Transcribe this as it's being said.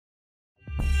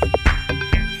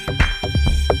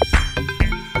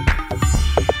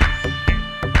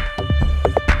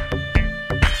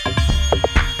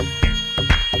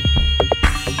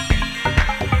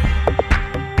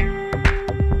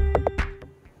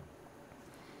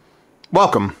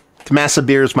Welcome to Massive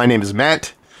Beers. My name is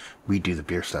Matt. We do the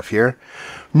beer stuff here.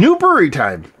 New brewery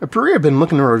time. A brewery I've been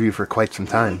looking to review for quite some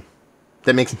time.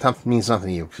 That means nothing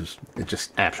to you because it's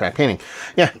just abstract painting.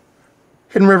 Yeah,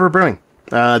 Hidden River Brewing.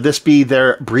 This be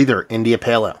their Breather India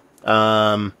Pale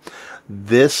Ale.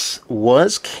 This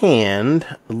was canned.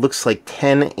 It looks like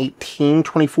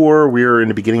 10/18/24. We're in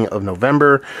the beginning of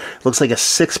November. It looks like a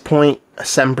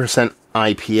 6.7%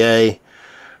 IPA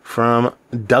from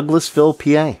Douglasville,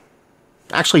 PA.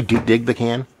 I actually do dig the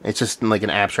can. It's just like an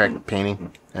abstract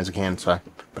painting as a can, but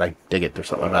I dig it. There's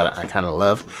something about it I kind of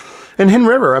love. And Hidden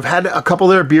River, I've had a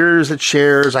couple of their beers at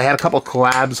Shares. I had a couple of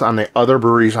collabs on the other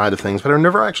brewery side of things, but I've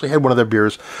never actually had one of their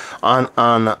beers on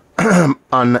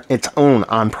on its own,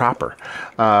 on proper.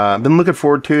 I've been looking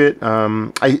forward to it.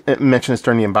 I mentioned this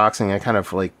during the unboxing. I kind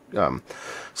of like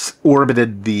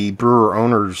orbited the brewer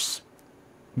owner's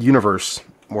universe,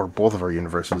 or both of our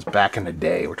universes, back in the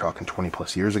day. We're talking 20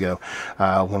 plus years ago,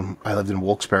 when I lived in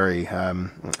Wilkes-Barre,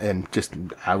 and just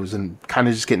I was kind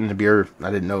of just getting into beer.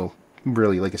 I didn't know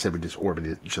really, like I said, we just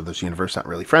orbited each other's universe, not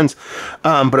really friends,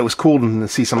 but it was cool to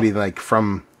see somebody like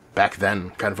from back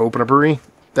then kind of open a brewery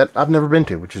that I've never been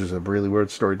to, which is a really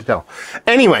weird story to tell.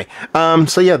 Anyway,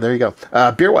 so yeah, there you go.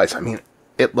 Beer wise, I mean,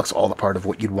 it looks all the part of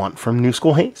what you'd want from New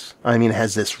School Haze. I mean, it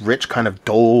has this rich kind of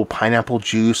dull pineapple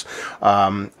juice,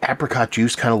 apricot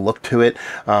juice kind of look to it.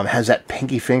 Has that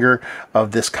pinky finger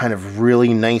of this kind of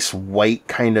really nice white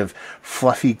kind of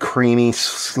fluffy, creamy,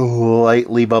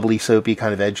 slightly bubbly, soapy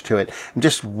kind of edge to it. And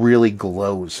just really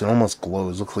glows. It almost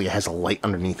glows. Looks like it has a light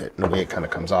underneath it. And the way it kind of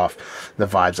comes off, the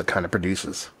vibes it kind of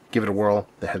produces. Give it a whirl.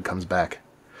 The head comes back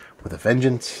with a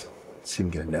vengeance. Let's see him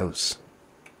get a nose.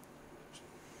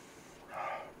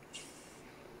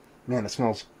 Man, it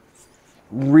smells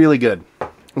really good.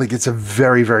 Like, it's a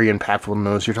very, very impactful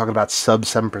nose. You're talking about sub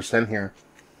 7% here.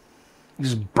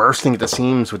 Just bursting at the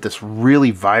seams with this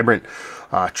really vibrant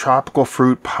tropical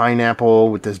fruit, pineapple,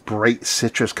 with this bright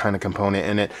citrus kind of component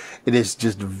in it. It is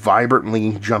just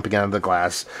vibrantly jumping out of the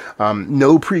glass.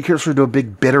 No precursor to a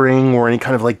big bittering or any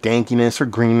kind of like dankiness or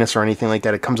greenness or anything like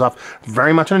that. It comes off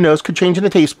very much on the nose. Could change in the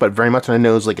taste, but very much on the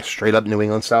nose, like a straight up New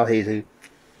England style hazy.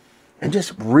 And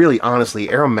just really, honestly,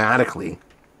 aromatically,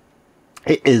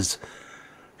 it is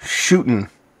shooting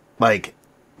like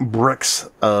bricks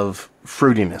of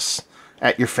fruitiness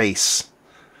at your face.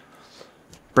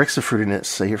 Bricks of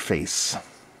fruitiness at your face.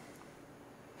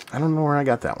 I don't know where I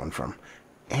got that one from.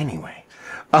 Anyway.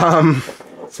 So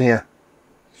yeah.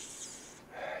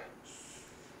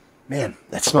 Man,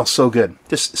 that smells so good.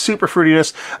 Just super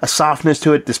fruitiness, a softness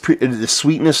to it. This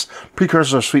sweetness,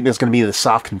 precursor of sweetness is going to be the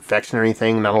soft confectionery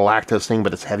thing, not a lactose thing,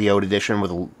 but it's heavy oat addition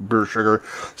with a brewer sugar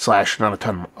 / not a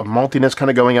ton of maltiness kind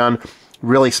of going on.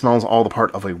 Really smells all the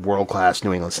part of a world-class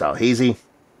New England style hazy.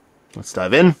 Let's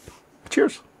dive in.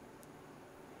 Cheers.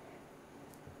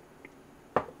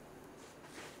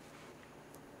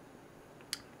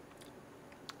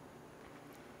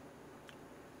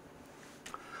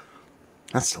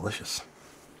 That's delicious.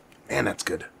 Man, that's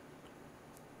good.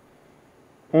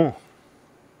 Yeah,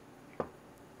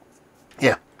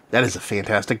 that is a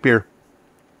fantastic beer.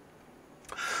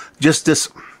 Just this,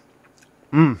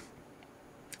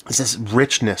 it's this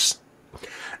richness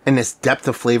and this depth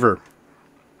of flavor.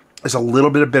 There's a little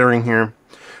bit of bittering here,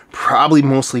 probably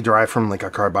mostly derived from like a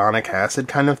carbonic acid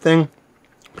kind of thing.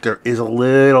 But there is a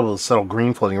little subtle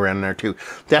green floating around in there too.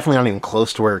 Definitely not even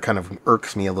close to where it kind of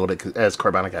irks me a little bit as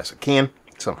carbonic acid can.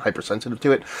 So I'm hypersensitive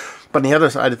to it. But on the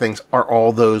other side of things are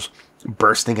all those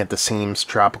bursting at the seams,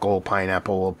 tropical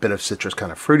pineapple, a bit of citrus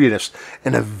kind of fruitiness,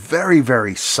 and a very,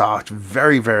 very soft,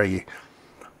 very, very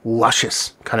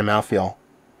luscious kind of mouthfeel.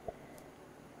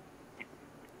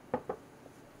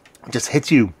 It just hits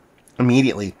you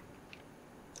immediately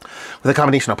with a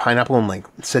combination of pineapple and like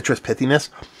citrus pithiness.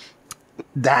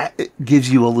 That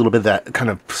gives you a little bit of that kind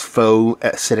of faux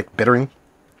acidic bittering,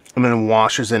 and then it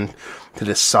washes in to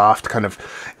this soft kind of.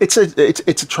 It's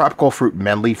a tropical fruit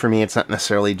medley for me. It's not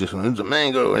necessarily just it's a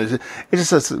mango. It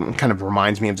just kind of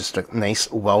reminds me of just a nice,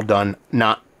 well done,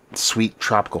 not sweet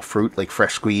tropical fruit, like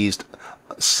fresh squeezed,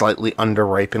 slightly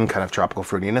underripened kind of tropical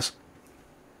fruitiness.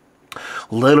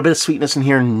 A little bit of sweetness in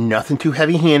here, nothing too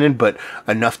heavy-handed, but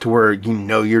enough to where you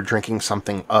know you're drinking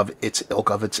something of its ilk,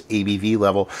 of its ABV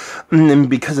level. And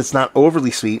because it's not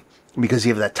overly sweet, because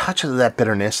you have that touch of that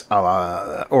bitterness,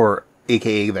 or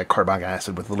aka that carbonic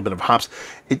acid with a little bit of hops,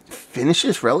 it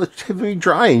finishes relatively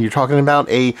dry. And you're talking about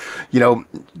a,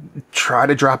 try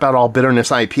to drop out all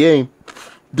bitterness IPA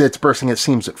that's bursting at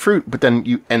seams at fruit, but then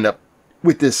you end up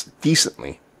with this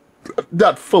decently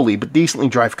not fully, but decently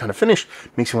dry kind of finish.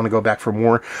 Makes you want to go back for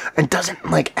more, and doesn't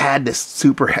like add this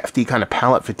super hefty kind of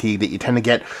palate fatigue that you tend to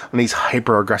get on these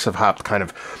hyper aggressive hopped kind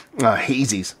of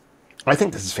hazies. I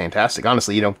think this is fantastic.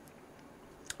 Honestly, you know,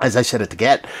 as I said at the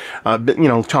get, but, you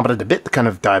know, chomping at the bit to kind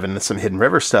of dive into some Hidden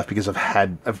River stuff, because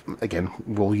again,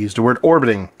 we'll use the word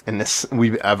orbiting in this.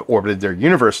 I've orbited their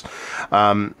universe,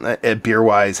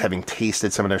 beer-wise, having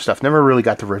tasted some of their stuff. Never really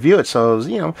got to review it, so it was,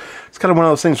 you know, it's kind of one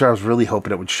of those things where I was really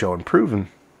hoping it would show and prove, and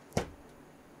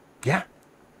yeah,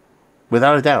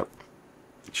 without a doubt,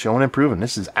 showing and proving.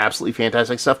 This is absolutely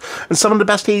fantastic stuff, and some of the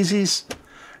best hazies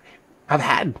I've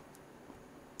had.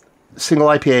 Single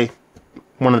IPA.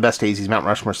 One of the best hazies, Mount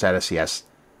Rushmore status, yes,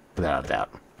 without a doubt.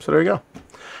 So there you go.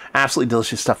 Absolutely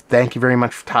delicious stuff. Thank you very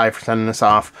much, Ty, for sending this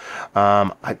off.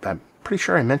 I'm pretty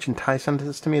sure I mentioned Ty sent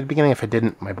this to me at the beginning. If I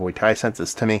didn't, my boy Ty sent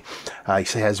this to me.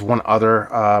 He has one other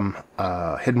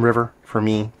Hidden River for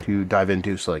me to dive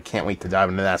into, so I can't wait to dive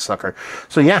into that sucker.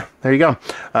 So yeah, there you go.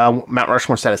 Mount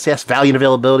Rushmore status, yes. Value and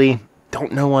availability,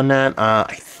 don't know on that.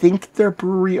 I think they're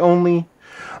brewery only.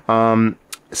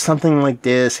 Something like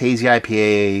this, hazy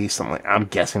IPA, something like, I'm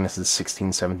guessing this is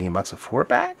 16, 17 bucks a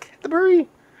 4-pack at the brewery.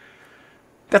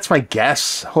 That's my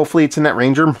guess. Hopefully it's in that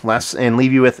range or less, and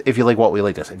leave you with, if you like what we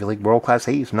like this. If you like world-class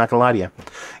haze, I'm not gonna lie to you.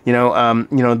 You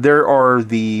know, there are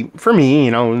for me,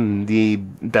 you know, the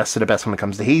best of the best when it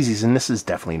comes to hazies, and this is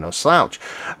definitely no slouch.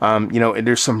 You know,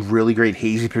 there's some really great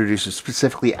hazy producers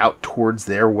specifically out towards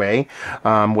their way,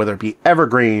 whether it be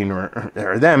Evergreen or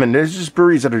them, and there's just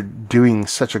breweries that are doing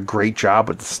such a great job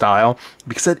with the style,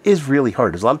 because it is really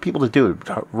hard. There's a lot of people that do it.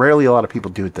 Rarely a lot of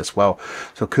people do it this well.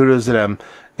 So kudos to them.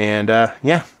 And,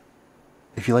 yeah,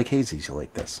 if you like hazies, you'll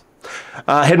like this.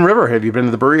 Hidden River, have you been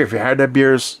to the brewery? If you had that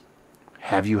beers,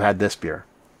 have you had this beer?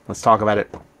 Let's talk about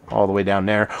it all the way down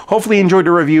there. Hopefully you enjoyed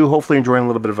the review. Hopefully you're enjoying a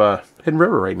little bit of Hidden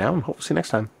River right now. And hopefully see you next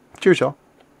time. Cheers, y'all.